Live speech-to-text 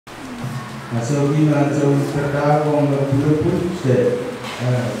So we are so Kada on the Pulapur said,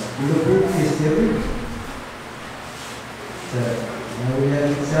 Pulapur is there. Now we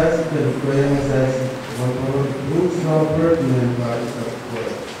have access to the Koyan access one of the roots of bird and parts of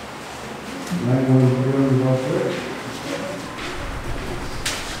Koyan. I'm going to run the water.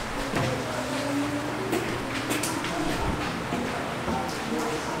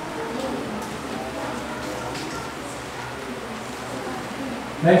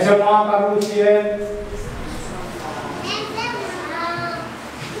 Next semua baru siap.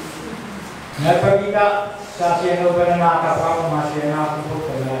 Nanti kita sasi yang benar nak apa masih nak untuk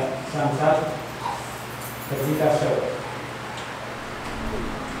kerja samsat kita show.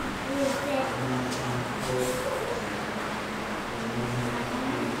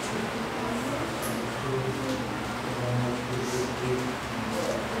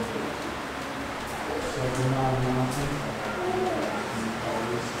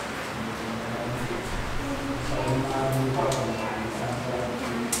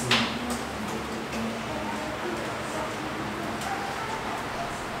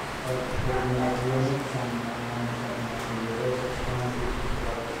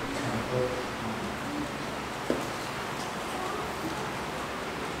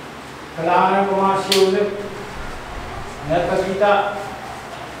 Kailangan ko masih ulit. Nanti kita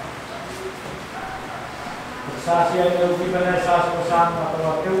sasi yang lebih benar sasi bersama atau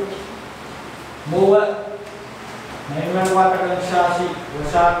waktu muat. Memang watakan sasi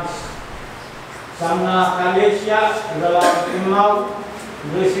bersama sama Malaysia dalam imau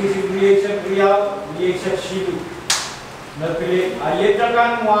bersisi biasa beliau biasa sidu. Nanti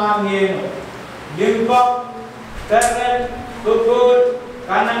ayatkan wangin limpah terang kukur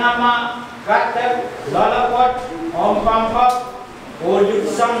kanan nama kata lalapot ompampak ojuk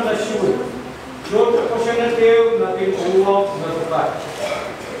sang dasyul jod kosyanatew natin uwak natukat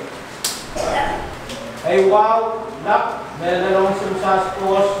ay wow lak melalong sumsas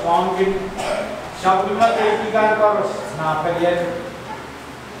kos wangin sabulat ay tigan koros na palian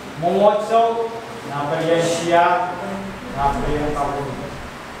momotso na palian siya na palian kapun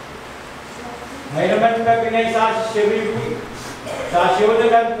ngayon naman kaginay sa siripi sa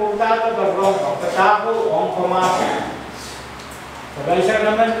siudagan purtato berrong ketaku ong pemasi. Sebaliknya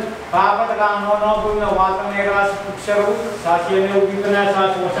naman papat ang ano pun na watang eras pukseru sa siya na ubi na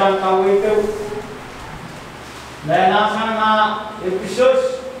sa susan tao ito. Na nasa na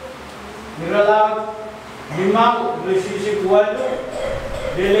episos niralag limang resisi kuwalo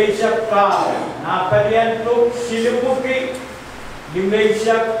dilaysak ka na palian to silipuki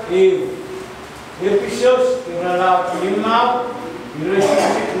dilaysak iyo. Episos niralag limang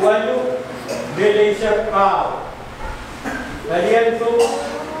resisi kuwalo dilaysak ka kalian tu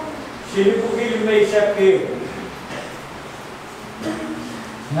silipuki dilaysak iyo.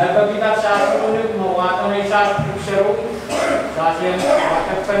 Napa kita satu ni mewakili satu seru, sasian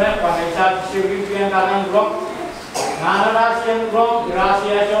waktu pernah pada satu seru yang kanan blok, nana rasian blok,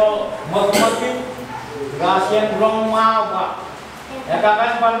 rasia jo makmati, rasian blok mau,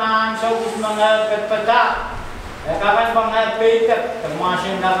 ekakan panan sokis mengal peta, ekakan pangal peta,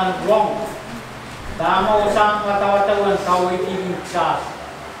 termasuk kanan blok, tamu usang kata-kata kau ini sas.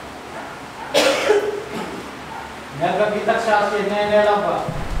 Napa kita sasian ni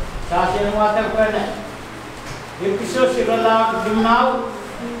apa? Sasian water pernah. Episode siralang dimau,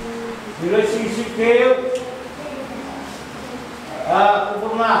 sisi keu,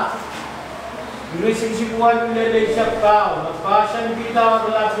 kupurna, sisi kuat lele siapkau, lepasan kita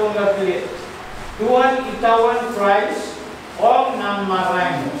berlaku ngakli. Tuhan itawan Christ, Om nan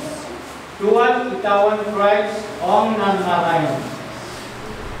marain. Tuhan itawan Christ, Om nan marain.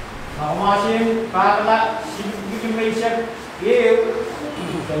 Masing karla sisi meisyak keu.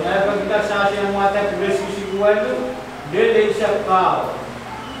 Kenapa kita sasian water bersisi kuat tu dia siapkau.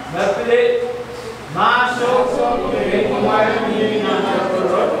 Berpilih masuk ke kemarin ini nanti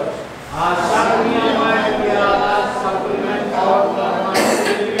perut asalnya main di atas suplemen kau dalam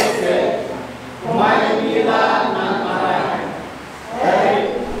sendiri kemarin kita nanti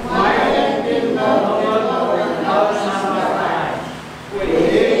main di nomor harus sampai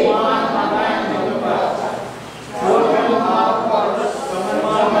ini mana main berubah sudah mau harus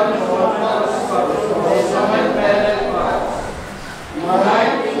teman-teman harus sampai pada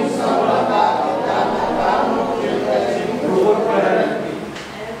main di sebelah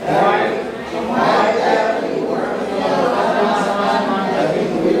Why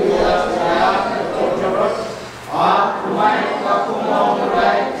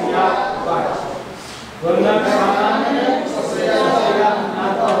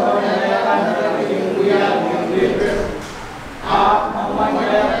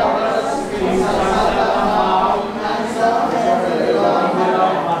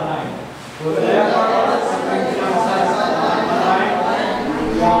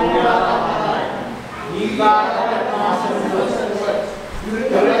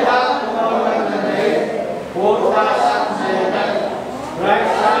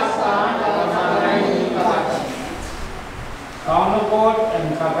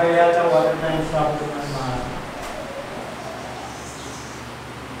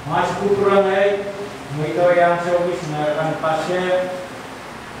Mas kurang muito yang service na kan pasien.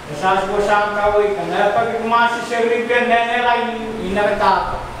 Esas bosang kawai kenapa kita masih sering nene lain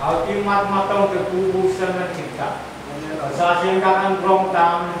inerta. Auti mat-matong ke kubu sana kita. Esas yang kan grong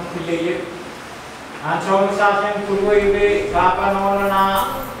tam pilih. Ansau esas yang kurui be kapan orang na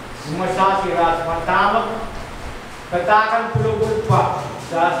semasa siras pertama. Katakan puluh berapa.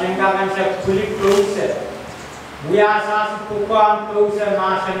 Esas yang kan saya kulit proses. Biasa sepupuan proses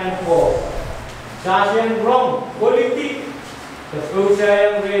nasional po. Sasian grong politik. Proses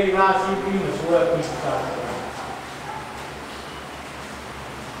yang relasi di masalah kita.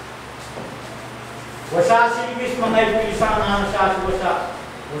 Wasasi bis mengenai pilihan ansas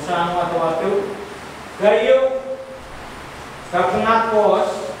wasang waktu kayu kapunat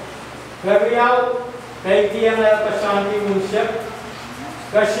pos karyau kaitian kesanti musyek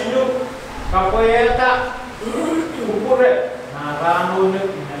kasidu kapoyeta kupure naranu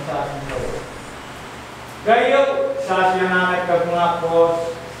nek nasas kayu sasian kapunat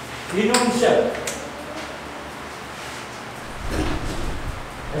pos inumsyek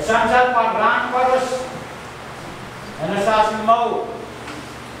Esansat parang paros, enasasin mau,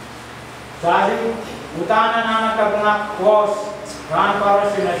 sasin utanan anak kapungat kos, ran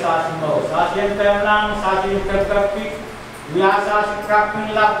paros enasasin mau, sasin tenang, sasin tertepik, biasa sikap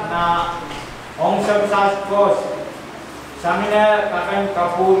nilap na ongsam sas kos, samina kakan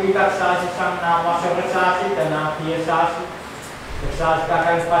kapuri tak sasi sam na masyarakat sasi dan na biasa sasi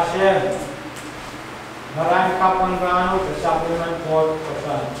kakan pasien. Marang kapan rano ke supplement port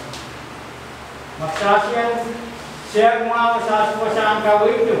pesan. Maksasian share mau sas pesan kau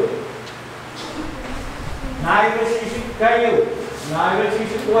itu. Naik sisi kayu, naik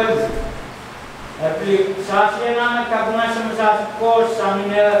sisi kuat. Tapi sasian anak kabungan semasa kos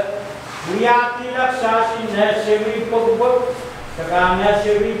samina lihat tidak sasi nasiri pokok, sekarang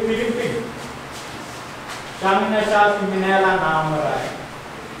nasiri Filipin. Samina sasi minela namarai.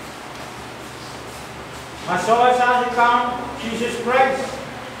 Masalah sasi kaum Jesus Christ,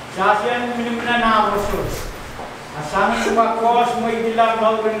 sasi yang minimnya nama Rasul. Asal kita kos mengilah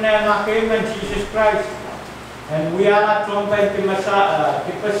maunya nakemen Jesus Christ, and we are not trompet di masa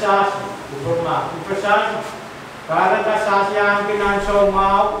di pesas, di pesas. Karena sasi yang finansal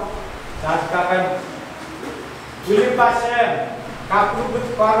mau, sasi kakan pilih pasien,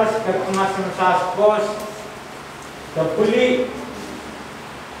 kapubut paras kepunasan sasi kos, kepuli.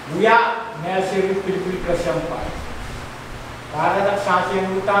 Buya mesir pilih kesempat. Karena tak sasi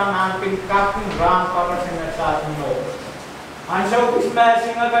utang namping kaping ram para senasasi mau. Ansau kus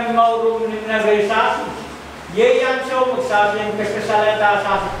mesir akan mau rum ni negeri sasi. Ye ansau maksasi yang kesaleta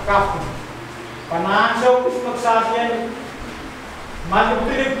sasi kaping. Karena ansau kus maksasi maju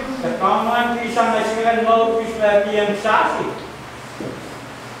pilih kekaman kisah mesir akan mau kus mesir yang sasi.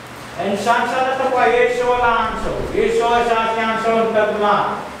 Insan sana terpa Yesus langsung. Yesus sasi ansau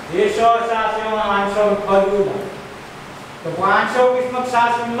terma. Yesus sasi orang ansau paduna. Terpa ansau bis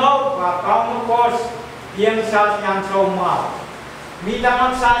maksasi mau, kau kos yang sasi ansau mau. Mita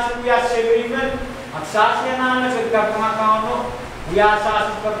maksasi biasa seberimen, maksasi anak ketika pengakuan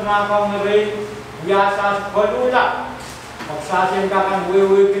biasa seperti ngeri, biasa paduna. Maksasi yang akan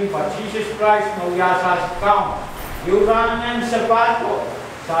wewekin pada Jesus Christ mau biasa kau. Yuran sepatu,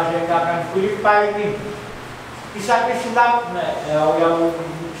 sasi yang akan kulipai ini. Kisah kesilap yang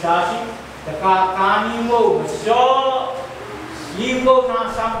sasi dekat kani mo so libo na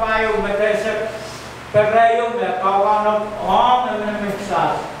sampayo metesek perayo me kawan om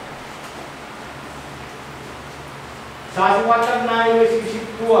memensas sasi watan na yung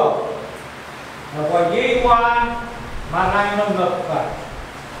tua apa yewan maray no ngapka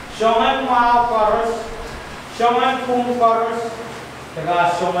soman mau koros soman pum koros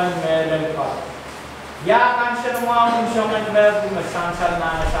dekat soman melen pa ya kan semua musuhan baru mesansal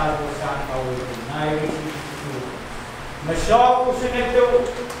na sabusan kau naik itu. Mesok usun itu,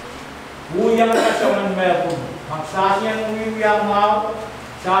 uyang musuhan baru. Maksasian uyang mau,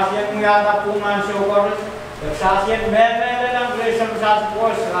 sasian uyang tapungan syukur, sasian mele dalam resam sas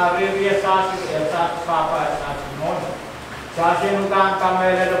bos, lari dia sas papa sas non. Sasian utang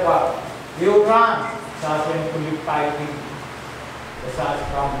kamera lepas, diuran sasian kulit pagi, sas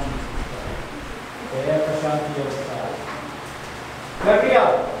kamu. Saya pesan dia besar.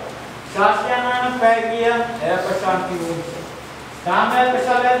 Kerja, sasian anak bagian, saya pesan dia. Kami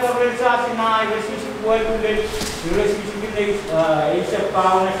pesan itu bersasi naik resisi kuat tulis, resisi tulis, isep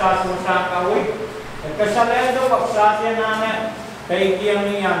kau nak sasi kawin. Pesan itu sasian anak bagian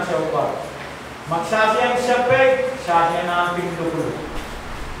ni yang coba. Maksasian sebaik sasian anak pindu.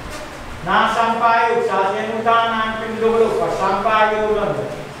 Na sampai sasian utang anak pindu, pas sampai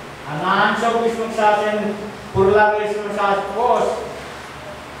ulang. Nanso bismuk sasien purla bismuk sas kos.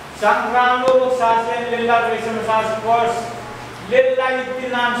 Sangkrano sasien lilla bismuk sas kos. Lilla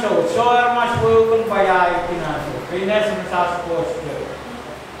itinanso. Soer mas pun paya itinanso. Kines sas kos.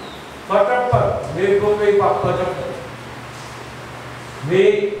 Patapa bego be papatak.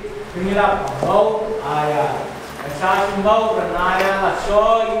 Be pingelap mau aya. Sas mau renaya la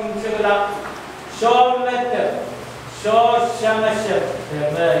so inselap so meter. So samasya,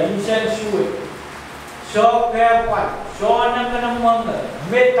 insan suwe, so kepan, so nanganamang,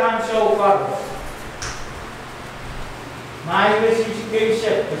 metan so karos. Mai besi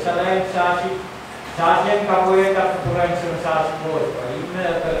sikisep, kesalahan sasi kaboy tak kurang sasi boy, ini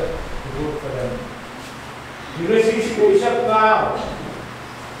ada buruk pada. Besi sikisep kau,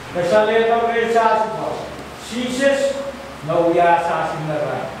 kesalahan kaboy sasi boy, sises nauya sasi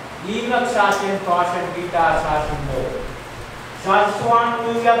merah. Ingat sasien pasien kita sasien mo. Sasuan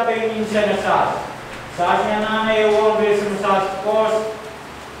tuya pengin senasas. Sasien nana ewong besem sas kos.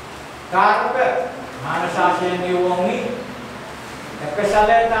 Karpe mana sasien ewong ni.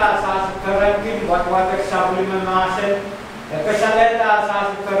 Kesaleta sas kerengkin wat sablim masen. Kesaleta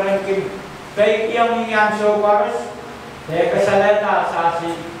sas kerengkin baik yang so bagus. Kesaleta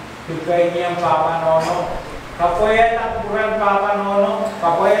sasi tukai yang papa nono. Kapoya tak bukan papa nono,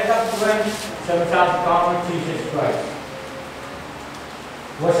 kapoya tak bukan semasa kamu Jesus Christ.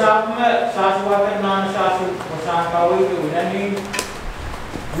 Wasap me sasuatan nan sasu wasan kau itu nani.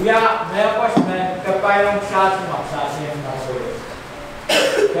 Buya mepas me kepayang sasu mak sasu yang kapoya.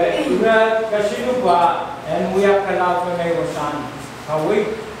 Kira kasih ba en buya kalau kena wasan kau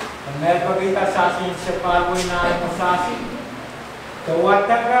itu. Mereka kita sasu separuh nan sasu.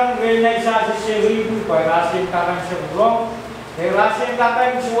 Kewatakan renai sasi seribu perasin karang sebelum perasin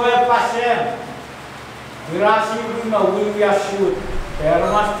kakak suai pasien perasin lima wiya shoot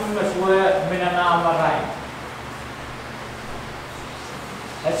peramas cuma suai menana amarai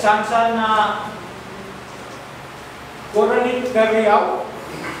esangsan na koranit kariau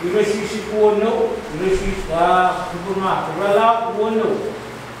iresi kuno iresi kubuna kurala kuno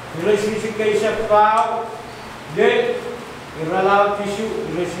iresi kaisap kau de Iralau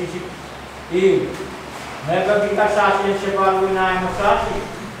tisu resisi ini. Mereka kita sasi sebagai naik masasi.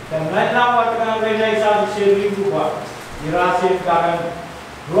 Dan mereka waktu renai sasi seribu pak. Irasin kanan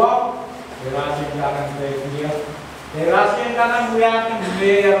blok, irasin kanan bagian, irasin kanan buyan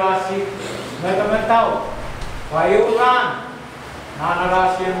irasin. Mereka tahu. Payuran, nana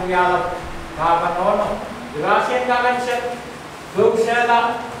rasin buyan kapan ono. Irasin kanan set,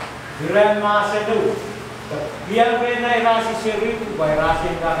 beusela, iran masa tu. Biar renai rasi seribu, bayar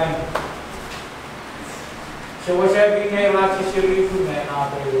rasi kanan. Sebab bingai rasi seribu mai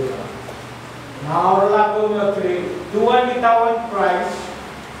apa itu? Nah orang tu mesti 20,000 price,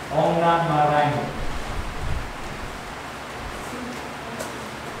 orang marai.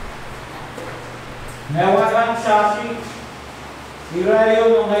 Mewakan sasi,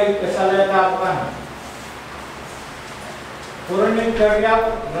 irayu mengai kesalahpahaman. Kurangin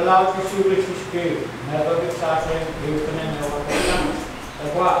kerja galau tisu resistif, mereka sasien diukuran mewakan.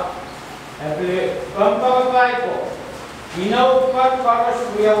 Tapi, apa ko? Inau paras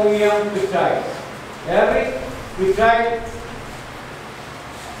uyang kecai. Every kecai,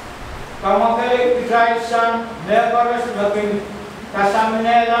 kamu kali kecai san, mereka makin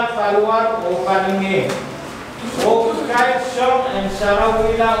kasamnela keluar o kaninge. O kecai song and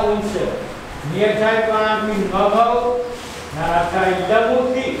sarawila unse. Niat saya kami ngabau. Narakai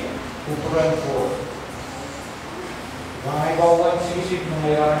damuti ukuran ko. Wahai kawan sisip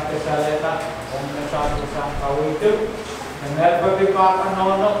mengayaran kesaleta dan kesatu sang kau itu. Dengar berpipakan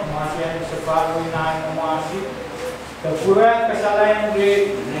nono masih yang separuh naik masih. Kekurangan kesalahan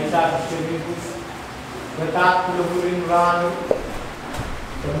di nesa seribu. Ketak puluhin lalu.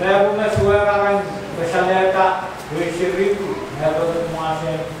 Dengar punya suara kesaleta di seribu. Dengar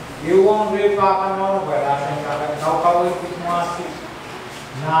masih. Iwang berpipakan nono berasin kakak kau itu masih.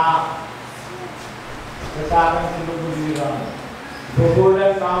 Nah, ketahuan keluburan,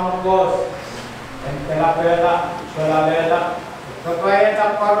 kebulan kamu bos, dan pelapela, kepaya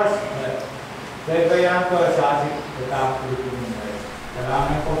tak paras, kepaya tu asasi tetap keluburan.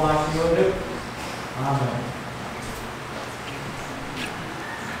 Dalam informasi itu, amin.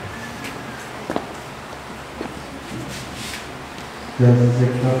 Dan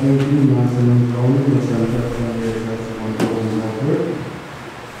sektor ini masih mengkaji masyarakat Amerika sementara mengatur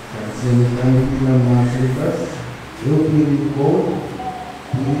hasilkan iklan masyarakat European Code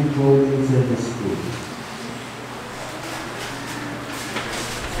Service School.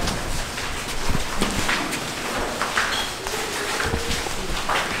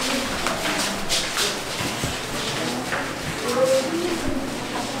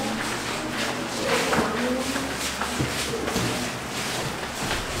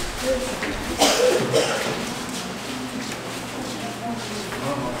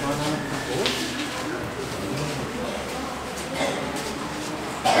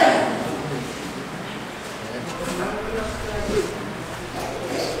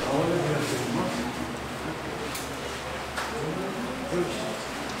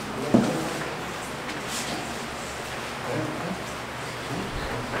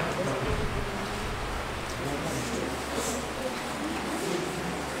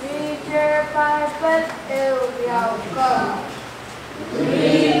 Read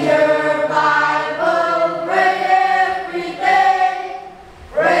your Bible, pray every day,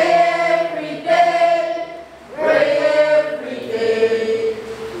 pray every day, pray every day.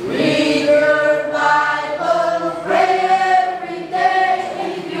 Read your Bible, pray every day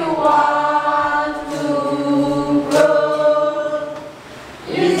if you want to grow.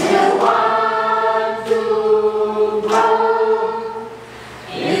 If you want to grow.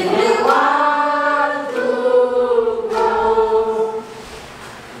 If you want to grow.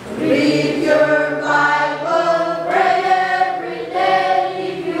 Read your Bible, pray every day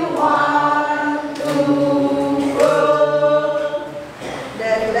if you want to grow.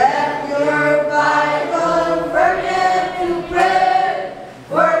 Then let your Bible forget to pray,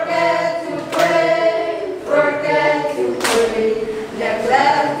 forget to pray, forget to pray. Then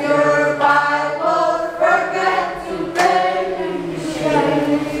let your Bible forget to pray.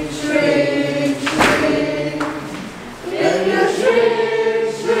 Shrink, shrink, shrink. If you shrink,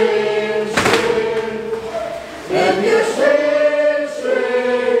 shrink, shrink. If you shrink,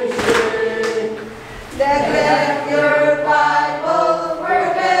 shrink, shrink. Then let your Bible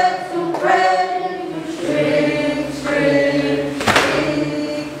forget to pray. Shrink, shrink,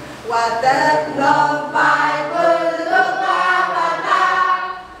 shrink. What that